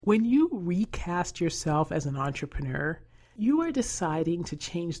When you recast yourself as an entrepreneur, you are deciding to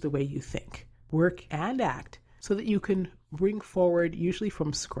change the way you think, work, and act so that you can bring forward, usually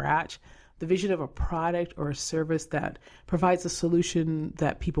from scratch, the vision of a product or a service that provides a solution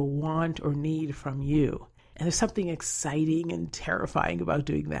that people want or need from you. And there's something exciting and terrifying about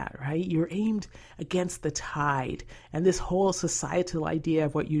doing that, right? You're aimed against the tide. And this whole societal idea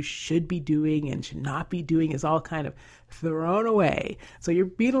of what you should be doing and should not be doing is all kind of thrown away. So you're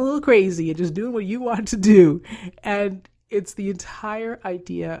being a little crazy and just doing what you want to do. And it's the entire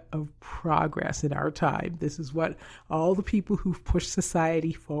idea of progress in our time. This is what all the people who've pushed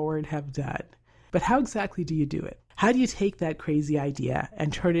society forward have done. But how exactly do you do it? How do you take that crazy idea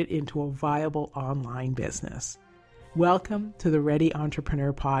and turn it into a viable online business? Welcome to the Ready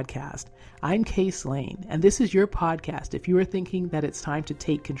Entrepreneur Podcast. I'm Case Lane, and this is your podcast if you are thinking that it's time to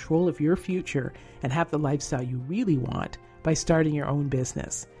take control of your future and have the lifestyle you really want by starting your own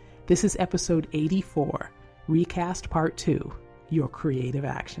business. This is episode 84, Recast Part 2, Your Creative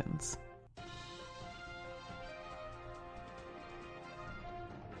Actions.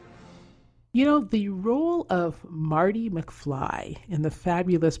 You know, the role of Marty McFly in the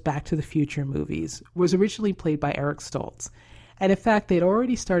fabulous Back to the Future movies was originally played by Eric Stoltz. And in fact, they'd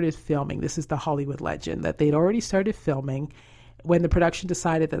already started filming. This is the Hollywood legend, that they'd already started filming when the production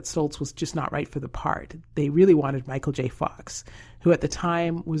decided that Stoltz was just not right for the part. They really wanted Michael J. Fox, who at the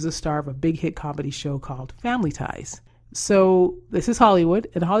time was the star of a big hit comedy show called Family Ties. So this is Hollywood,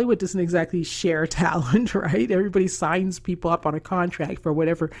 and Hollywood doesn't exactly share talent, right? Everybody signs people up on a contract for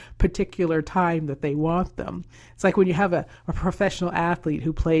whatever particular time that they want them. It's like when you have a professional athlete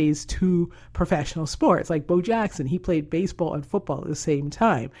who plays two professional sports, like Bo Jackson. He played baseball and football at the same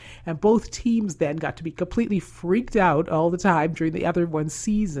time. And both teams then got to be completely freaked out all the time during the other one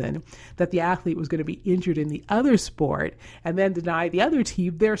season that the athlete was going to be injured in the other sport and then deny the other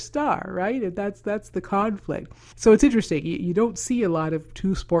team their star, right? And that's the conflict. So it's interesting. You don't see a lot of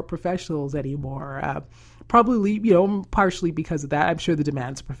two-sport professionals anymore. Probably, partially because of that. I'm sure the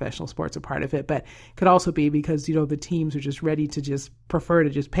demands of professional sports are part of it, but it could also be because, the teams are just ready to just prefer to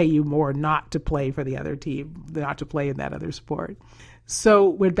just pay you more not to play for the other team, not to play in that other sport. So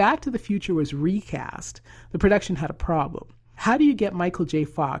when Back to the Future was recast, the production had a problem. How do you get Michael J.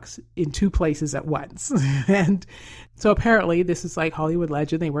 Fox in two places at once? And so apparently this is like Hollywood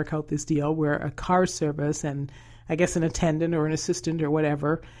legend. They work out this deal where a car service and I guess an attendant or an assistant or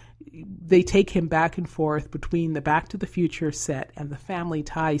whatever, they take him back and forth between the Back to the Future set and the Family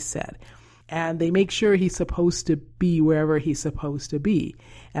Ties set. And they make sure he's supposed to be wherever he's supposed to be.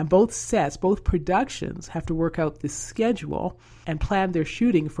 And both sets, both productions have to work out this schedule and plan their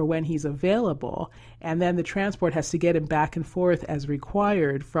shooting for when he's available. And then the transport has to get him back and forth as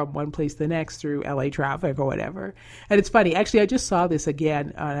required from one place to the next through LA traffic or whatever. And it's funny, actually, I just saw this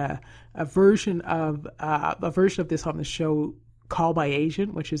again on a version of this on the show Call My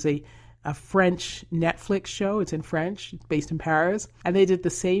Agent, which is a French Netflix show. It's in French, it's based in Paris. And they did the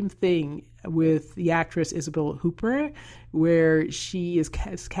same thing with the actress Isabelle Huppert, where she is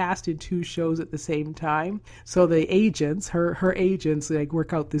cast in two shows at the same time. So the agents, her agents, like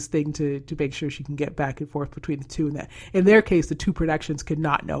work out this thing to make sure she can get back and forth between the two. And that, in their case, the two productions could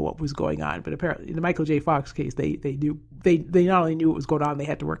not know what was going on. But apparently, in the Michael J. Fox case, they knew. They not only knew what was going on, they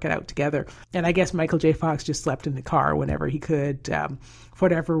had to work it out together. And I guess Michael J. Fox just slept in the car whenever he could, for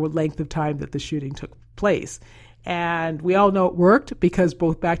whatever length of time that the shooting took place. And we all know it worked because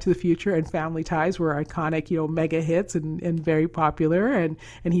both Back to the Future and Family Ties were iconic, mega hits and very popular. And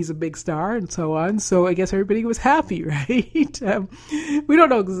he's a big star and so on. So I guess everybody was happy, right? We don't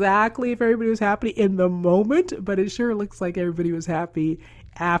know exactly if everybody was happy in the moment, but it sure looks like everybody was happy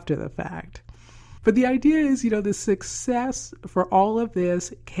after the fact. But the idea is, the success for all of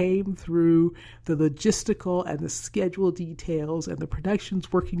this came through the logistical and the schedule details and the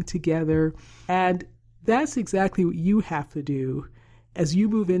productions working together. And that's exactly what you have to do as you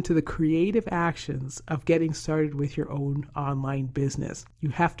move into the creative actions of getting started with your own online business. You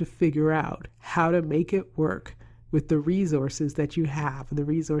have to figure out how to make it work with the resources that you have, the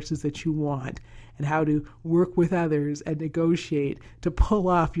resources that you want, and how to work with others and negotiate to pull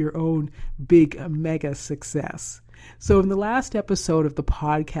off your own big mega success. So in the last episode of the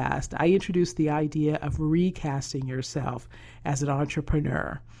podcast, I introduced the idea of recasting yourself as an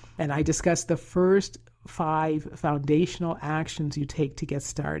entrepreneur. And I discussed the first 5 foundational actions you take to get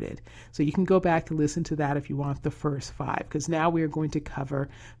started. So you can go back and listen to that if you want the first 5, because now we are going to cover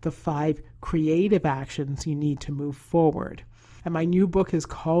the 5 creative actions you need to move forward. And my new book is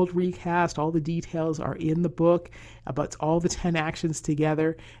called Recast. All the details are in the book about all the 10 actions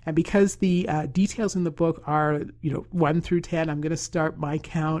together. And because the details in the book are, 1 through 10, I'm going to start my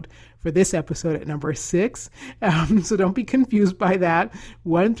count for this episode at number 6. So don't be confused by that.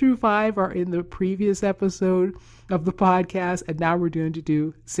 1 through 5 are in the previous episode of the podcast. And now we're going to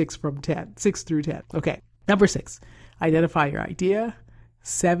do 6 through 10. Okay. Number 6, identify your idea.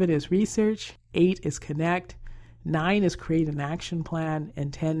 7 is research. 8 is connect. 9 is create an action plan.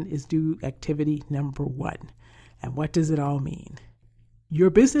 And 10 is do activity number 1. And what does it all mean?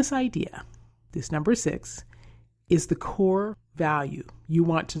 Your business idea, this number 6, is the core value you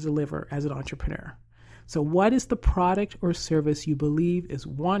want to deliver as an entrepreneur. So what is the product or service you believe is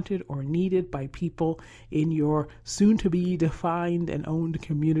wanted or needed by people in your soon-to-be defined and owned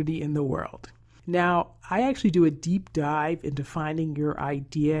community in the world? Now, I actually do a deep dive into finding your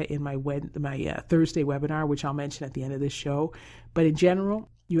idea in my Thursday webinar, which I'll mention at the end of this show. But in general,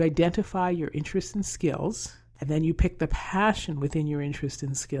 you identify your interests and skills, and then you pick the passion within your interest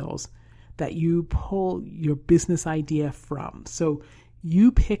and skills that you pull your business idea from. So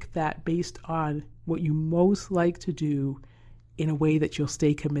you pick that based on what you most like to do in a way that you'll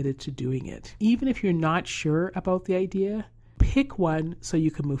stay committed to doing it. Even if you're not sure about the idea, pick one so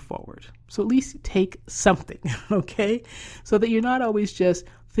you can move forward. So at least take something, okay? So that you're not always just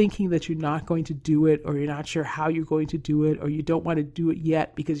thinking that you're not going to do it, or you're not sure how you're going to do it, or you don't want to do it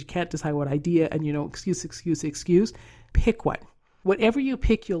yet because you can't decide what idea, and excuse. Pick one. Whatever you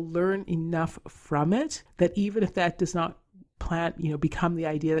pick, you'll learn enough from it that even if that does not become the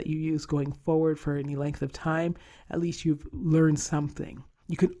idea that you use going forward for any length of time, at least you've learned something.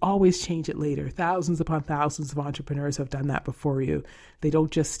 You can always change it later. Thousands upon thousands of entrepreneurs have done that before you. They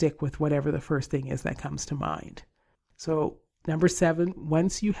don't just stick with whatever the first thing is that comes to mind. So number 7,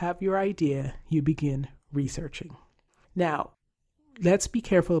 once you have your idea, you begin researching. Now, let's be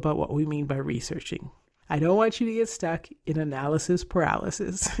careful about what we mean by researching. I don't want you to get stuck in analysis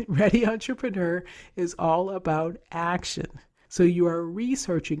paralysis. Ready Entrepreneur is all about action. So you are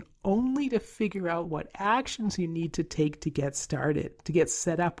researching only to figure out what actions you need to take to get started, to get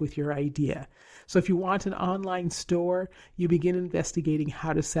set up with your idea. So if you want an online store, you begin investigating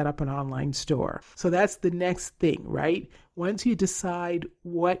how to set up an online store. So that's the next thing, right? Once you decide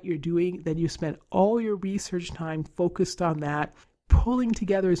what you're doing, then you spend all your research time focused on that, pulling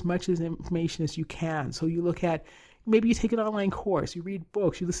together as much information as you can. So you look at, maybe you take an online course, you read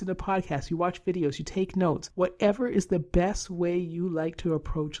books, you listen to podcasts, you watch videos, you take notes. Whatever is the best way you like to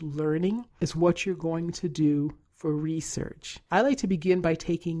approach learning is what you're going to do for research. I like to begin by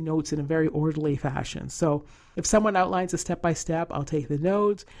taking notes in a very orderly fashion. So if someone outlines a step-by-step, I'll take the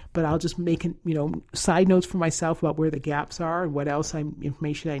notes, but I'll just make side notes for myself about where the gaps are and what else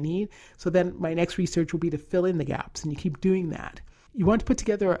information I need. So then my next research will be to fill in the gaps, and you keep doing that. You want to put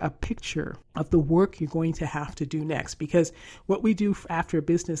together a picture of the work you're going to have to do next, because what we do after a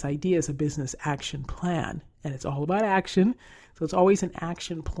business idea is a business action plan, and it's all about action. So it's always an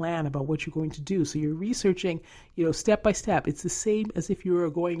action plan about what you're going to do. So you're researching, step by step. It's the same as if you were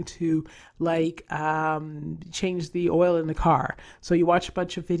going to change the oil in the car. So you watch a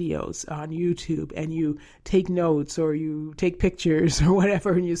bunch of videos on YouTube and you take notes or you take pictures or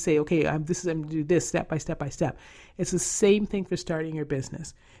whatever, and you say, okay, I'm going to do this step by step by step. It's the same thing for starting your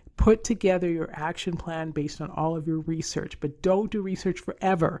business. Put together your action plan based on all of your research, but don't do research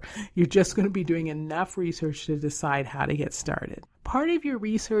forever. You're just going to be doing enough research to decide how to get started. Part of your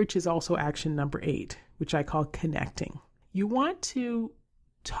research is also action number 8, which I call connecting. You want to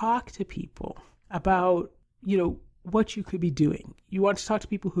talk to people about, what you could be doing. You want to talk to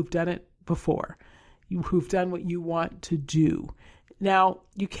people who've done it before, who've done what you want to do. Now,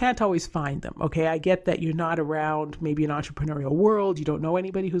 you can't always find them, okay? I get that you're not around maybe an entrepreneurial world. You don't know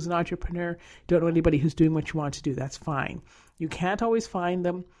anybody who's an entrepreneur. You don't know anybody who's doing what you want to do. That's fine. You can't always find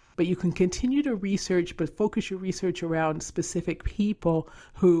them, but you can continue to research, but focus your research around specific people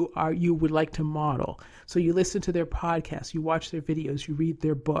who you would like to model. So you listen to their podcasts, you watch their videos, you read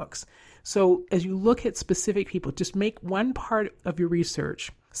their books. So as you look at specific people, just make one part of your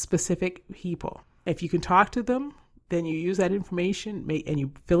research specific people. If you can talk to them, then you use that information and you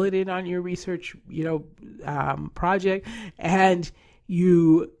fill it in on your research, project, and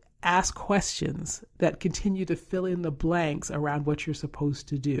you ask questions that continue to fill in the blanks around what you're supposed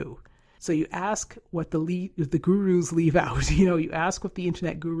to do. So you ask what the gurus leave out. You ask what the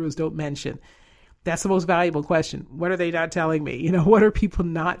internet gurus don't mention. That's the most valuable question. What are they not telling me? What are people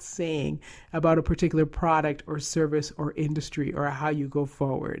not saying about a particular product or service or industry or how you go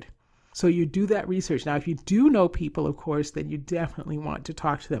forward? So you do that research. Now, if you do know people, of course, then you definitely want to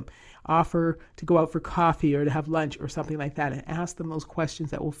talk to them. Offer to go out for coffee or to have lunch or something like that, and ask them those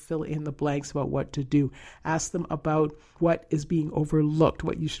questions that will fill in the blanks about what to do. Ask them about what is being overlooked,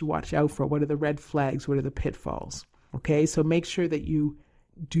 what you should watch out for, what are the red flags, what are the pitfalls. Okay, so make sure that you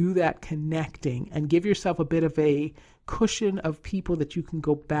do that connecting and give yourself a bit of a cushion of people that you can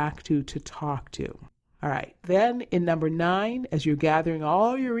go back to talk to. All right, then in number 9, as you're gathering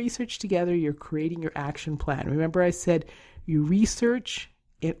all your research together, you're creating your action plan. Remember I said you research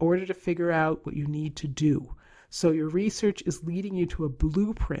in order to figure out what you need to do. So your research is leading you to a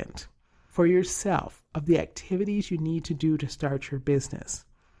blueprint for yourself of the activities you need to do to start your business.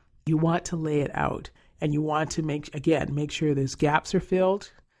 You want to lay it out, and you want to make sure those gaps are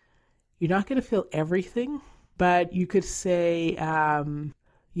filled. You're not going to fill everything, but you could say,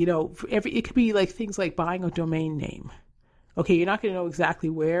 it could be like things like buying a domain name. Okay, you're not going to know exactly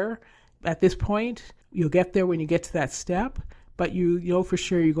where at this point. You'll get there when you get to that step, but you know for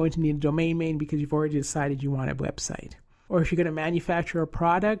sure you're going to need a domain name because you've already decided you want a website. Or if you're going to manufacture a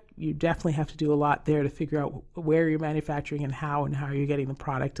product, you definitely have to do a lot there to figure out where you're manufacturing and how you're getting the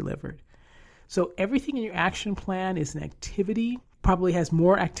product delivered. So everything in your action plan is an activity, probably has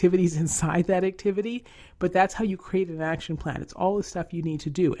more activities inside that activity, but that's how you create an action plan. It's all the stuff you need to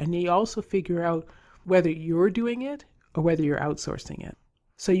do. And you also figure out whether you're doing it or whether you're outsourcing it.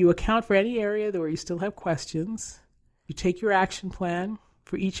 So you account for any area where you still have questions. You take your action plan.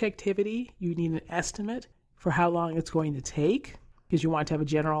 For each activity, you need an estimate for how long it's going to take, because you want to have a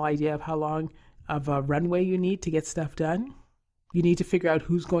general idea of how long of a runway you need to get stuff done. You need to figure out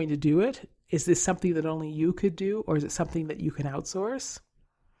who's going to do it. Is this something that only you could do, or is it something that you can outsource?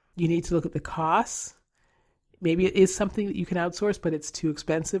 You need to look at the costs. Maybe it is something that you can outsource, but it's too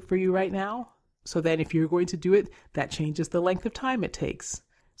expensive for you right now. So then if you're going to do it, that changes the length of time it takes.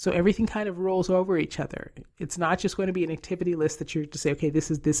 So everything kind of rolls over each other. It's not just going to be an activity list that you're to say, okay,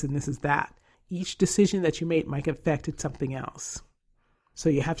 this is this and this is that. Each decision that you make might have affected something else. So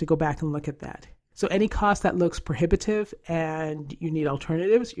you have to go back and look at that. So any cost that looks prohibitive and you need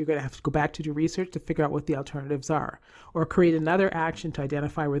alternatives, you're going to have to go back to do research to figure out what the alternatives are, or create another action to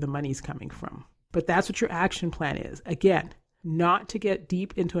identify where the money's coming from. But that's what your action plan is. Again, not to get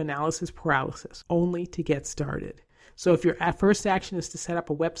deep into analysis paralysis, only to get started. So if your first action is to set up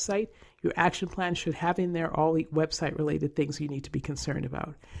a website, your action plan should have in there all the website related things you need to be concerned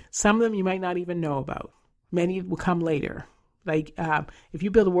about. Some of them you might not even know about. Many will come later. Like if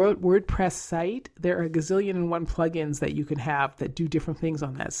you build a WordPress site, there are a gazillion and one plugins that you can have that do different things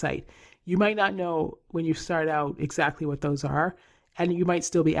on that site. You might not know when you start out exactly what those are, and you might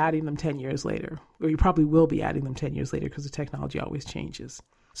still be adding them 10 years later, or you probably will be adding them 10 years later because the technology always changes.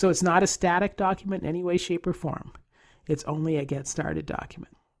 So it's not a static document in any way, shape, or form. It's only a get started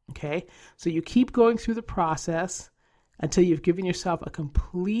document. Okay? So you keep going through the process until you've given yourself a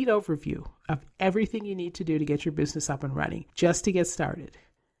complete overview of everything you need to do to get your business up and running, just to get started.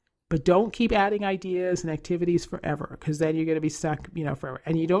 But don't keep adding ideas and activities forever, because then you're going to be stuck, forever.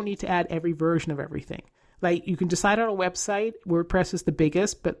 And you don't need to add every version of everything. Like you can decide on a website, WordPress is the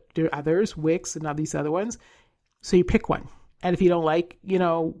biggest, but there are others, Wix and all these other ones. So you pick one. And if you don't like,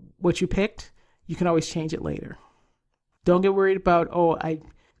 what you picked, you can always change it later. Don't get worried about,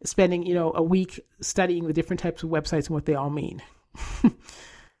 spending, a week studying the different types of websites and what they all mean.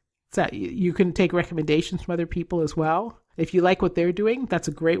 So you can take recommendations from other people as well. If you like what they're doing, that's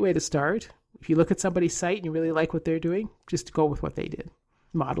a great way to start. If you look at somebody's site and you really like what they're doing, just go with what they did.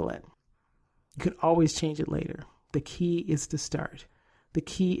 Model it. You can always change it later. The key is to start. The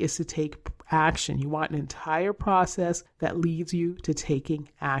key is to take action. You want an entire process that leads you to taking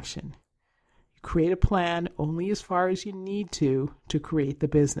action. Create a plan only as far as you need to create the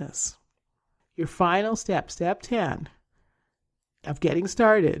business. Your final step, step 10 of getting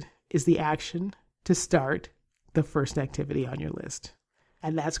started, is the action to start the first activity on your list.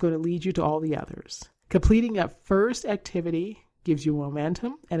 And that's going to lead you to all the others. Completing that first activity gives you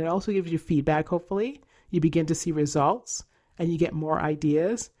momentum, and it also gives you feedback, hopefully. You begin to see results, and you get more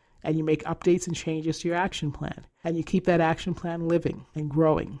ideas, and you make updates and changes to your action plan. And you keep that action plan living and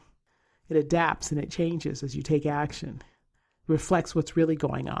growing. It adapts and it changes as you take action. It reflects what's really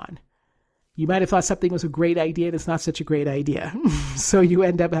going on. You might have thought something was a great idea and it's not such a great idea. So you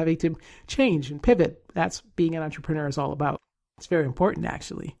end up having to change and pivot. That's being an entrepreneur is all about. It's very important,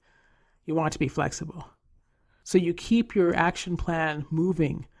 actually. You want to be flexible. So you keep your action plan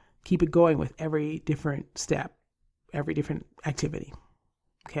moving, keep it going with every different step, every different activity.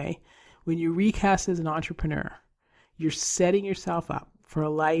 Okay? When you recast as an entrepreneur, you're setting yourself up for a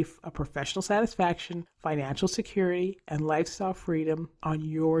life of professional satisfaction, financial security, and lifestyle freedom on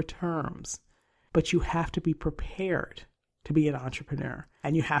your terms. But you have to be prepared to be an entrepreneur,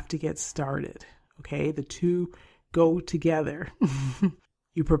 and you have to get started. Okay, the two go together.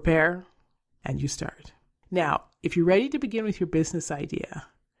 You prepare and you start. Now, if you're ready to begin with your business idea,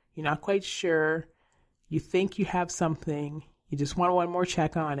 you're not quite sure, you think you have something, you just want one more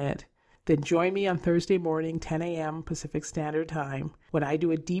check on it, then join me on Thursday morning, 10 a.m. Pacific Standard Time, when I do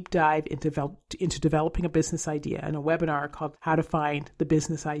a deep dive into developing a business idea in a webinar called How to Find the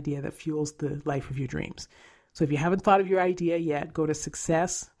Business Idea That Fuels the Life of Your Dreams. So if you haven't thought of your idea yet, go to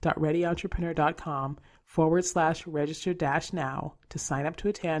success.readyentrepreneur.com/register-now to sign up to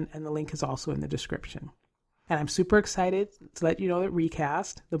attend, and the link is also in the description. And I'm super excited to let you know that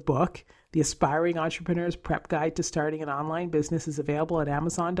Recast, the book, The Aspiring Entrepreneur's Prep Guide to Starting an Online Business, is available at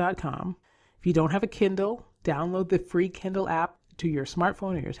Amazon.com. If you don't have a Kindle, download the free Kindle app to your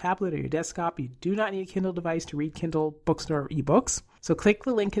smartphone or your tablet or your desktop. You do not need a Kindle device to read Kindle books or ebooks. So click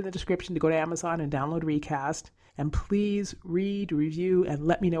the link in the description to go to Amazon and download Recast. And please read, review, and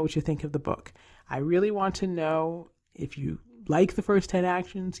let me know what you think of the book. I really want to know if you like the first 10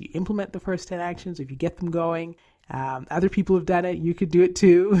 actions, you implement the first 10 actions, if you get them going. Other people have done it, you could do it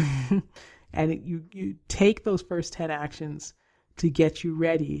too. And you take those first 10 actions to get you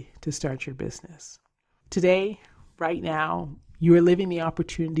ready to start your business. Today, right now, you are living the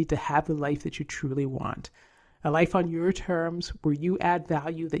opportunity to have the life that you truly want. A life on your terms where you add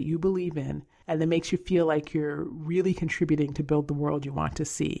value that you believe in and that makes you feel like you're really contributing to build the world you want to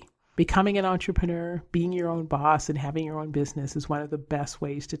see. Becoming an entrepreneur, being your own boss, and having your own business is one of the best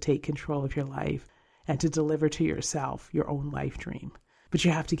ways to take control of your life and to deliver to yourself your own life dream. But you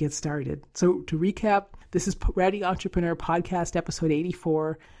have to get started. So to recap, this is Ready Entrepreneur Podcast episode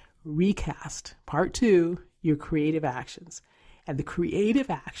 84, Recast, Part 2, Your Creative Actions. And the creative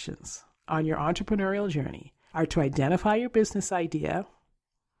actions on your entrepreneurial journey are to identify your business idea,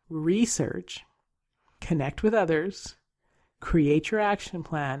 research, connect with others, create your action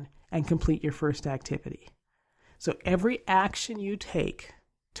plan, and complete your first activity. So every action you take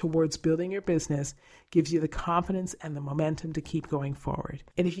towards building your business gives you the confidence and the momentum to keep going forward.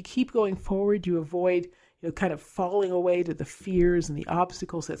 And if you keep going forward, you avoid kind of falling away to the fears and the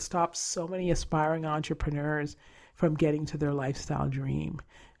obstacles that stop so many aspiring entrepreneurs from getting to their lifestyle dream.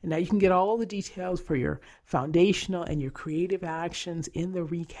 And now you can get all the details for your foundational and your creative actions in the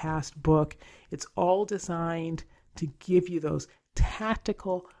Recast book. It's all designed to give you those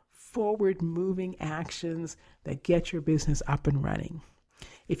tactical, forward-moving actions that get your business up and running.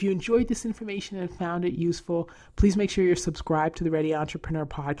 If you enjoyed this information and found it useful, please make sure you're subscribed to the Ready Entrepreneur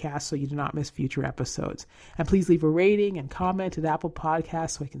podcast so you do not miss future episodes. And please leave a rating and comment at Apple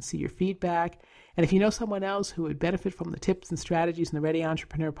Podcasts so I can see your feedback. And if you know someone else who would benefit from the tips and strategies in the Ready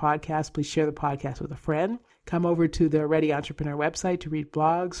Entrepreneur podcast, please share the podcast with a friend. Come over to the Ready Entrepreneur website to read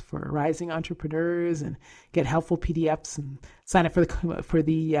blogs for rising entrepreneurs and get helpful PDFs, and sign up for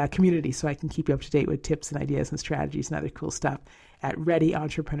the community so I can keep you up to date with tips and ideas and strategies and other cool stuff at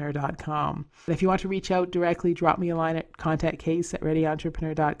readyentrepreneur.com. And if you want to reach out directly, drop me a line at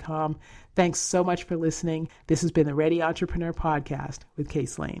contactcase@readyentrepreneur.com. Thanks so much for listening. This has been the Ready Entrepreneur podcast with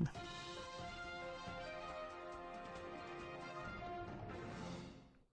Case Lane.